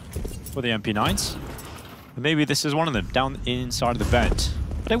conditions for the MP9s. And maybe this is one of them, down inside of the vent.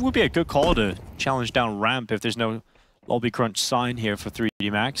 But it would be a good call to challenge down ramp if there's no lobby crunch sign here for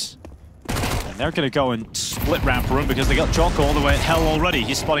 3D Max. And they're going to go and split ramp room because they got Jocko all the way at hell already.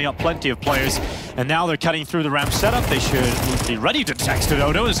 He's spotting up plenty of players. And now they're cutting through the ramp setup. They should be ready to attack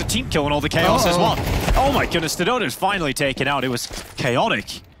Stododo. There's a team killing all the chaos as well. Oh my goodness, Stododo's finally taken out. It was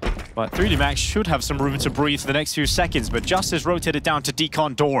chaotic. But 3D Max should have some room to breathe for the next few seconds. But just is rotated down to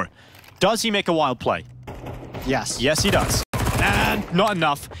Decon Door. Does he make a wild play? Yes. Yes, he does. And not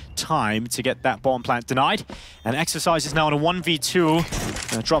enough time to get that bomb plant denied. And Exercise is now in a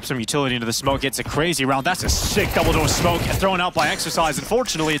 1v2. Drop some utility into the smoke. It's a crazy round. That's a sick double door smoke thrown out by Exercise.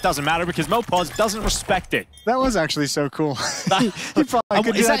 Unfortunately, it doesn't matter because Mopaw's doesn't respect it. That was actually so cool. He probably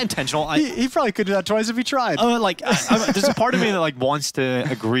could is that intentional? He probably could do that twice if he tried. There's a part of me that like wants to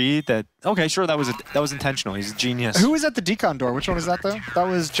agree that okay, sure, that was intentional. He's a genius. Who was at the decon door? Which one was that though? That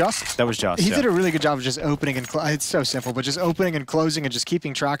was Just. That was Just. He did a really good job of just opening and it's so simple, but just opening and closing and just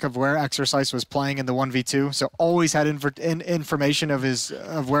keeping track of where Exercise was playing in the 1v2. So always had information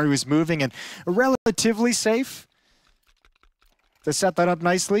of where he was moving and relatively safe to set that up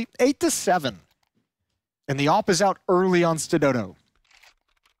nicely. 8-7. And the op is out early on Stododo.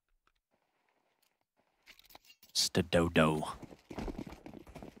 Stododo.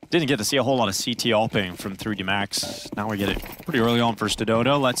 Didn't get to see a whole lot of CT opping from 3D Max. Now we get it pretty early on for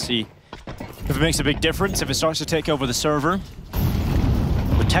Stododo. Let's see if it makes a big difference, if it starts to take over the server.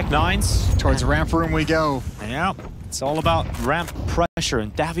 With Tech9s. Towards ramp room we go. Yeah, it's all about ramp pressure.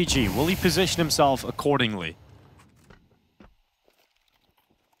 And Davy, will he position himself accordingly?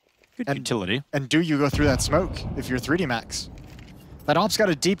 Good utility. And do you go through that smoke if you're 3D Max? That op's got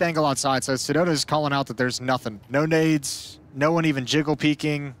a deep angle outside, so Stododo's calling out that there's nothing. No nades, no one even jiggle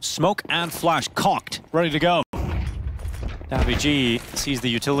peeking. Smoke and flash cocked, ready to go. Davy sees the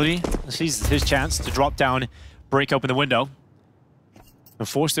utility, sees his chance to drop down, break open the window, and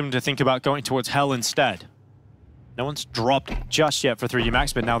force him to think about going towards hell instead. No one's dropped just yet for 3D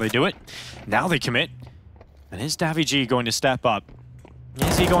Max, but now they do it. Now they commit. And is Davy going to step up?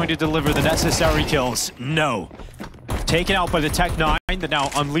 Is he going to deliver the necessary kills? No. Taken out by the Tech9 that now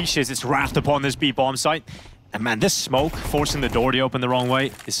unleashes its wrath upon this B-bomb site. And man, this smoke forcing the door to open the wrong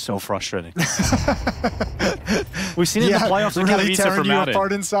way is so frustrating. We've seen it in the playoffs with really Katowice for Madden.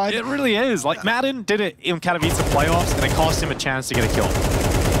 Apart inside. It really is. Like Madden did it in Katowice playoffs and it cost him a chance to get a kill.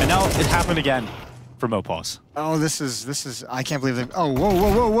 And now it happened again for Mopaw's. Oh, this is, I can't believe it. Oh,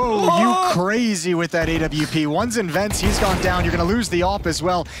 whoa. You crazy with that AWP. One's in vents, he's gone down. You're going to lose the op as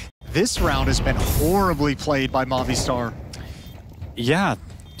well. This round has been horribly played by Movistar. Yeah,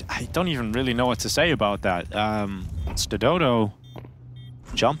 I don't even really know what to say about that. Stododo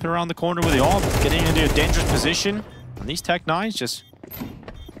jumping around the corner with the op, getting into a dangerous position. And these Tech9s just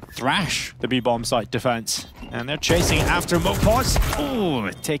thrash the B-bomb site defense. And they're chasing after Mopaw's. Oh,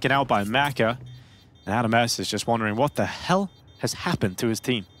 taken out by Maka. And Adam S is just wondering what the hell has happened to his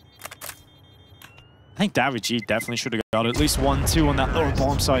team. I think Davy definitely should have got at least 1-2 on that lower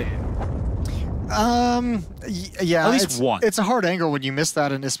bomb site. Yeah, at least one. It's a hard angle when you miss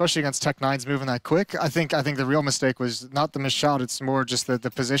that, and especially against Tech9s moving that quick. I think the real mistake was not the missed shot. It's more just the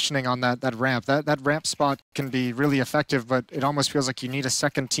positioning on that ramp. That ramp spot can be really effective, but it almost feels like you need a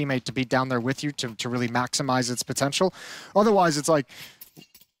second teammate to be down there with you to really maximize its potential. Otherwise, it's like,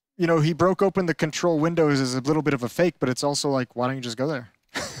 you know, he broke open the control windows as a little bit of a fake, but it's also like, why don't you just go there?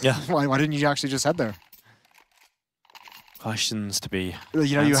 Yeah. Why didn't you actually just head there? Questions to be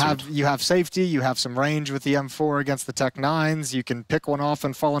You know, answered. you have safety, you have some range with the M4 against the Tech 9s. You can pick one off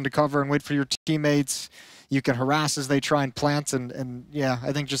and fall into cover and wait for your teammates. You can harass as they try and plant, and yeah,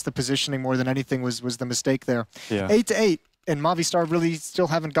 I think just the positioning more than anything was the mistake there. Yeah. 8-8, and Movistar really still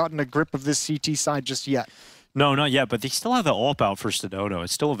haven't gotten a grip of this CT side just yet. No, not yet, but they still have the AWP out for Stododo.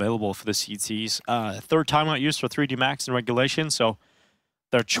 It's still available for the CTs. Third timeout used for 3D Max in regulation, so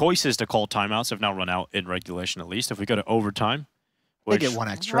their choices to call timeouts have now run out in regulation, at least. If we go to overtime, They get one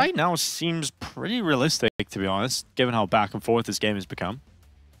extra. Right now seems pretty realistic, to be honest, given how back and forth this game has become.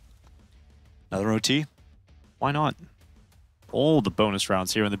 Another OT? Why not? All the bonus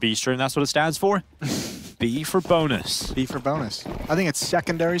rounds here in the B stream, that's what it stands for. B for bonus. B for bonus. I think it's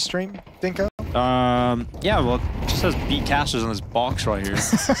secondary stream, Dinko. Yeah, well, it just says B casters on this box right here.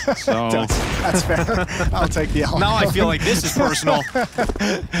 So that's fair. I'll take the L. Now I feel like this is personal.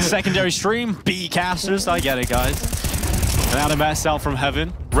 Secondary stream, B casters. I get it, guys. And out of mess out from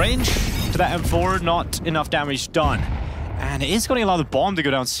heaven. Range to that M4, not enough damage done. And it is going to allow the bomb to go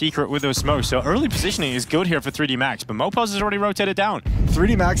down secret with those smokes. So early positioning is good here for 3D Max, but Mopaz has already rotated down.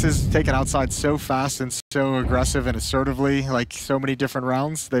 3D Max is taken outside so fast and so aggressive and assertively, like so many different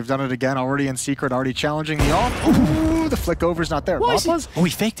rounds. They've done it again, already in secret, already challenging the off. Ooh, the flick over's not there. Oh,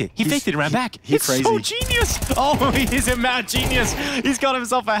 he faked it. He faked it and ran back. He's it's crazy. So genius. Oh, he's a mad genius. He's got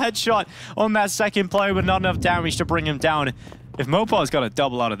himself a headshot on that second play, but not enough damage to bring him down. If Mopaz got a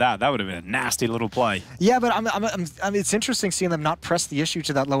double out of that, that would have been a nasty little play. Yeah, but it's interesting seeing them not press the issue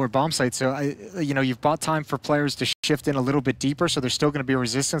to that lower bomb site. So, you know, you've bought time for players to shift in a little bit deeper, so there's still going to be a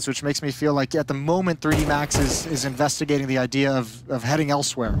resistance, which makes me feel like at the moment 3D Max is investigating the idea of heading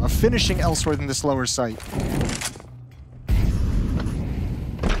elsewhere, of finishing elsewhere than this lower site.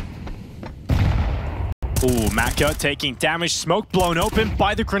 Ooh, Maka taking damage, smoke blown open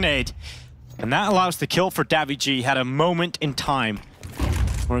by the grenade. And that allows the kill for daviG. Had a moment in time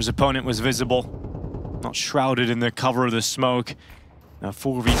where his opponent was visible, not shrouded in the cover of the smoke. Now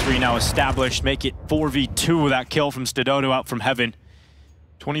 4v3 now established, make it 4v2 with that kill from Stododo out from heaven.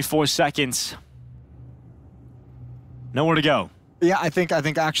 24 seconds. Nowhere to go. Yeah, I think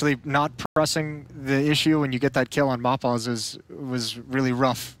actually not pressing the issue when you get that kill on Mopaz was really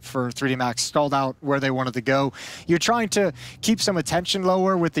rough for 3D Max. Stalled out where they wanted to go. You're trying to keep some attention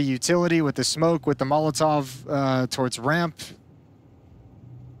lower with the utility, with the smoke, with the Molotov towards ramp.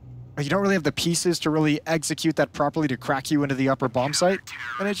 You don't really have the pieces to really execute that properly to crack you into the upper bomb site,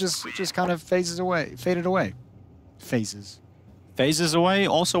 and it just kind of faded away. Phases away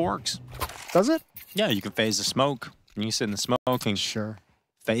also works. Does it? Yeah, you can phase the smoke. And you sit in the smoke and sure.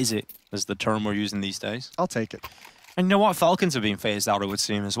 Phase it is the term we're using these days. I'll take it. And you know what? Falcons are being phased out, it would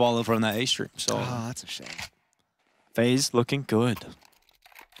seem, as well over on that A stream. So that's a shame. FaZe looking good.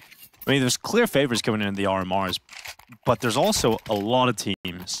 I mean, there's clear favorites coming in the RMRs, but there's also a lot of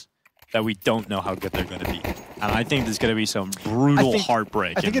teams that we don't know how good they're going to be. And I think there's going to be some brutal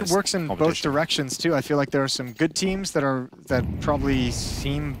heartbreak. I think it works in both directions too. I feel like there are some good teams that probably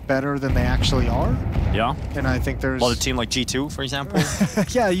seem better than they actually are. Yeah. And I think there's a lot of team like G2, for example.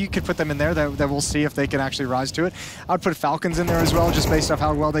 Yeah, you could put them in there. That we'll see if they can actually rise to it. I'd put Falcons in there as well, just based off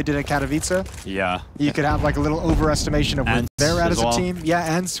how well they did at Katowice. Yeah. You could have like a little overestimation of where they're at as a team.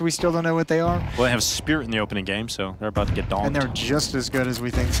 Yeah, Ents, we still don't know what they are. Well, they have Spirit in the opening game, so they're about to get donked. And they're just as good as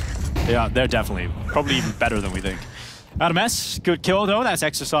we think. Yeah, they're definitely, probably even better than we think. Out of mess, good kill though, that's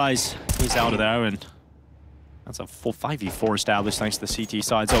Exercise. He's out of there, and that's a full 5v4 established thanks to the CT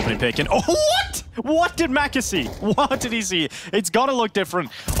side's opening pick. And oh, what? What did Maka see? What did he see? It's got to look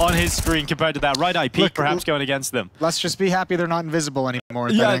different on his screen compared to that right eye peek, perhaps going against them. Let's just be happy they're not invisible anymore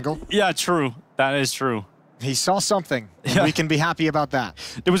at that angle. Yeah, true. That is true. He saw something. Yeah. We can be happy about that.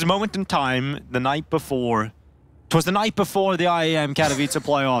 There was a moment in time the night before. It was the night before the IAM Katowice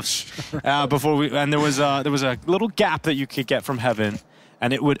playoffs. And there was a little gap that you could get from heaven,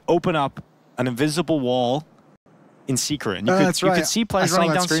 and it would open up an invisible wall in secret. And you could see players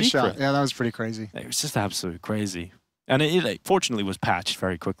running down secret. Yeah, that was pretty crazy. It was just absolutely crazy. And it fortunately was patched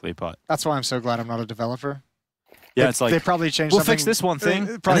very quickly, but that's why I'm so glad I'm not a developer. Yeah, it's like they probably changed. We'll fix this one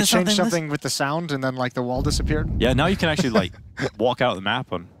thing. Probably changed something with the sound, and then like the wall disappeared. Yeah, now you can actually like walk out the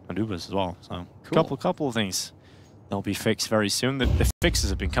map on Ubis as well. So cool. couple of things. They'll be fixed very soon. The fixes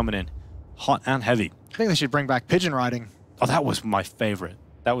have been coming in hot and heavy. I think they should bring back pigeon riding. Oh, that was my favorite.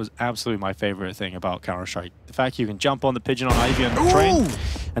 That was absolutely my favorite thing about Counter-Strike. The fact you can jump on the pigeon on Ivy on the train,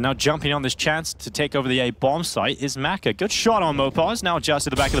 and now jumping on this chance to take over the A bomb site is Maka. Good shot on Mopaz, now just to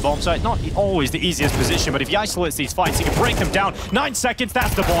the back of the bomb site. Not always the easiest position, but if he isolates these fights, he can break them down. 9 seconds,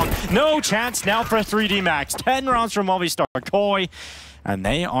 that's the bomb. No chance now for 3D Max. 10 rounds from Movistar. Koi And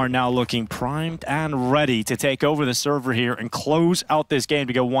they are now looking primed and ready to take over the server here and close out this game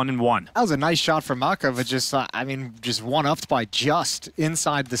to go 1-1. That was a nice shot from Maka, but just, I mean, just one-upped by just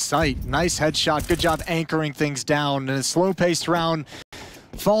inside the site. Nice headshot, good job anchoring things down. And a slow-paced round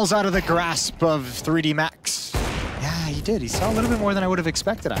falls out of the grasp of 3D Max. Yeah, he did. He saw a little bit more than I would have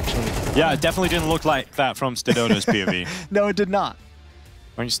expected, actually. Yeah, it definitely didn't look like that from Stododo's POV. No, it did not.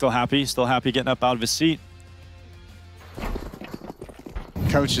 Aren't you still happy? Still happy getting up out of his seat?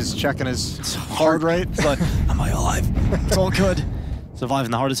 Coach is checking his heart rate. It's like, am I alive? It's all good. Surviving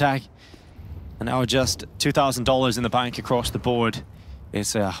the heart attack. And now just $2,000 in the bank across the board.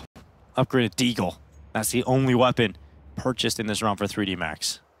 It's a upgraded Deagle. That's the only weapon purchased in this round for 3D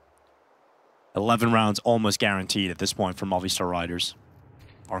Max. 11 rounds almost guaranteed at this point for Movistar Riders.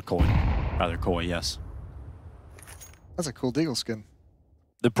 Or Koi. Rather Koi, yes. That's a cool Deagle skin.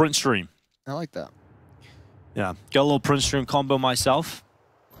 The Prince Stream. I like that. Yeah, got a little Prince Stream combo myself.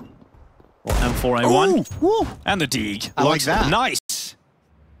 Well, M4A1. Ooh, and the Deag. I like that. Nice.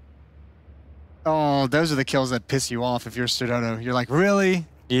 Oh, those are the kills that piss you off if you're Stododo. You're like, really?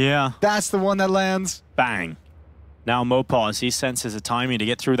 Yeah. That's the one that lands? Bang. Now Mopause, he senses a timing to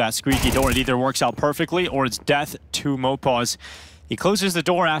get through that squeaky door. It either works out perfectly or it's death to Mopause. He closes the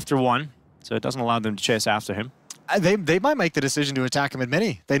door after one, so it doesn't allow them to chase after him. They might make the decision to attack him at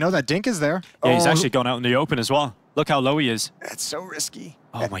mini. They know that Dink is there. Yeah, he's actually gone out in the open as well. Look how low he is. It's so risky.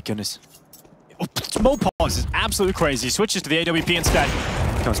 Oh my goodness. Mopause is absolutely crazy. Switches to the AWP instead.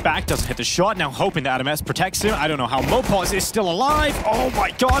 Comes back, doesn't hit the shot. Now hoping that AMS protects him. I don't know how Mopause is still alive. Oh my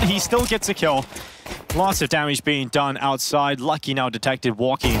god, he still gets a kill. Lots of damage being done outside. Lucky now detected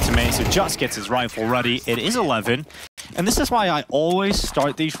walking into main, so just gets his rifle ready. It is 11. And this is why I always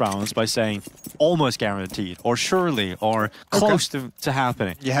start these rounds by saying almost guaranteed, or surely, or close to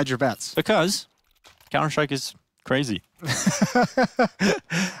happening. You had your bets. Because Counter-Strike is crazy.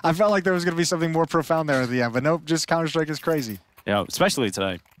 I felt like there was going to be something more profound there at the end, but nope, just Counter-Strike is crazy. Yeah, especially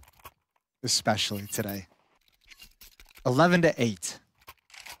today. Especially today. 11-8.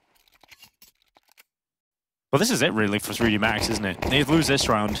 Well, this is it really for 3D Max, isn't it? They lose this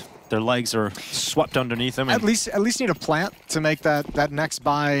round. Their legs are swept underneath them. At least need a plant to make that next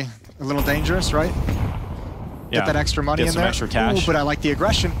buy a little dangerous, right? Get that extra money in there. Extra cash. Ooh, but I like the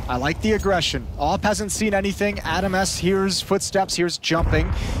aggression. I like the aggression. Op hasn't seen anything. Adam S hears footsteps, hears jumping.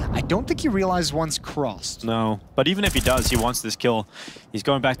 I don't think he realized one's crossed. No, but even if he does, he wants this kill. He's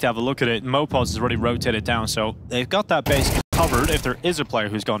going back to have a look at it. Mopause has already rotated down, so they've got that base covered if there is a player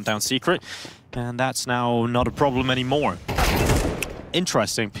who's gone down secret. And that's now not a problem anymore.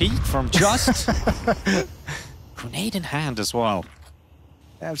 Interesting peek from Just. Grenade in hand as well.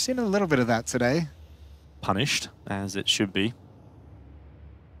 Yeah, I've seen a little bit of that today. Punished, as it should be.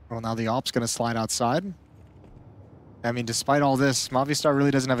 Well, now the Op's going to slide outside. I mean, despite all this, Movistar really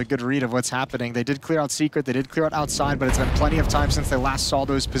doesn't have a good read of what's happening. They did clear out secret, they did clear out outside, but it's been plenty of time since they last saw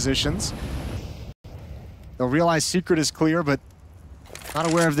those positions. They'll realize secret is clear, but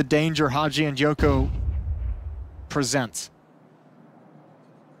not aware of the danger Haji and Yoko present.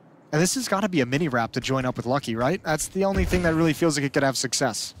 And this has got to be a mini wrap to join up with Lucky, right? That's the only thing that really feels like it could have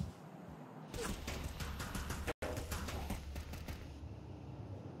success.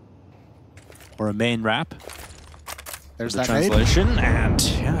 Or a main wrap. There's the that translation, and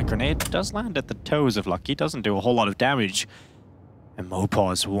yeah, grenade does land at the toes of Lucky. Doesn't do a whole lot of damage. And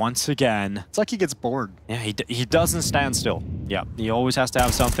Mopause once again. It's like he gets bored. Yeah, he doesn't stand still. Yeah, he always has to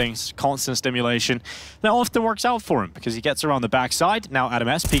have something, constant stimulation. That often works out for him because he gets around the backside. Now Adam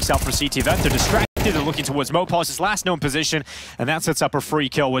S peeks out for CT Vent. They're distracted. They're looking towards Mopause's last known position, and that sets up a free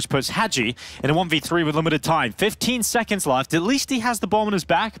kill, which puts Haji in a 1v3 with limited time. 15 seconds left. At least he has the bomb on his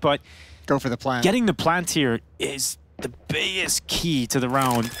back, but go for the plant. Getting the plant here is the biggest key to the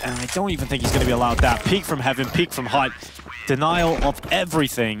round, and I don't even think he's going to be allowed that. Peek from Heaven, peek from Hut. Denial of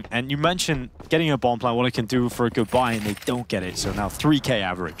everything, and you mentioned getting a bomb plant, what it can do for a good buy, and they don't get it, so now 3K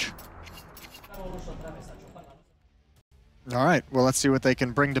average. All right, well, let's see what they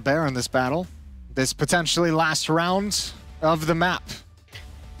can bring to bear in this battle. This potentially last round of the map.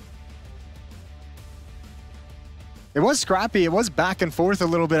 It was scrappy, it was back and forth a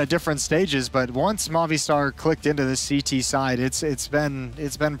little bit at different stages, but once Movistar clicked into the CT side, it's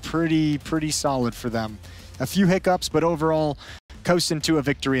been pretty solid for them. A few hiccups, but overall, coasting to a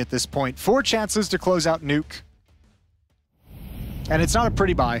victory at this point. 4 chances to close out Nuke. And it's not a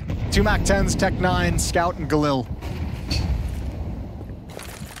pretty buy. 2 MAC-10s, Tech 9, Scout, and Galil.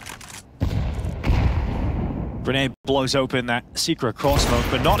 Grenade blows open that secret cross smoke,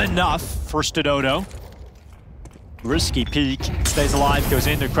 but not enough for Stododo. Risky peek, stays alive, goes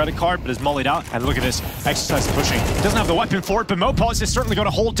into credit card, but is mullied out. And look at this, exercise pushing. Doesn't have the weapon for it, but Mopos is certainly going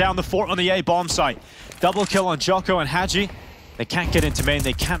to hold down the fort on the A bomb site. Double kill on Jocko and Haji. They can't get into main,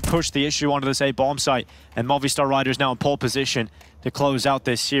 they can't push the issue onto this A bomb site. And Movistar Riders now in pole position to close out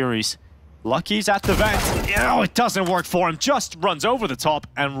this series. Lucky's at the vent. Oh, it doesn't work for him. Just runs over the top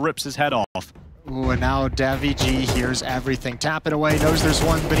and rips his head off. Ooh, and now Davy G hears everything. Tapping away, knows there's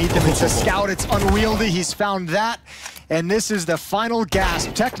one beneath him. It's a scout, it's unwieldy. He's found that. And this is the final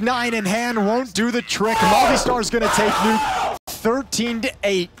gasp. Tech 9 in hand won't do the trick. Movistar's going to take Nuke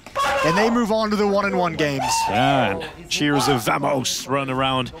 13-8. And they move on to the 1-1 games. Yeah, and cheers of Vamos run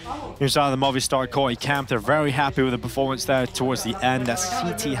around inside the Movistar Koi camp. They're very happy with the performance there towards the end. That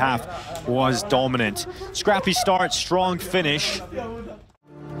CT half was dominant. Scrappy start, strong finish.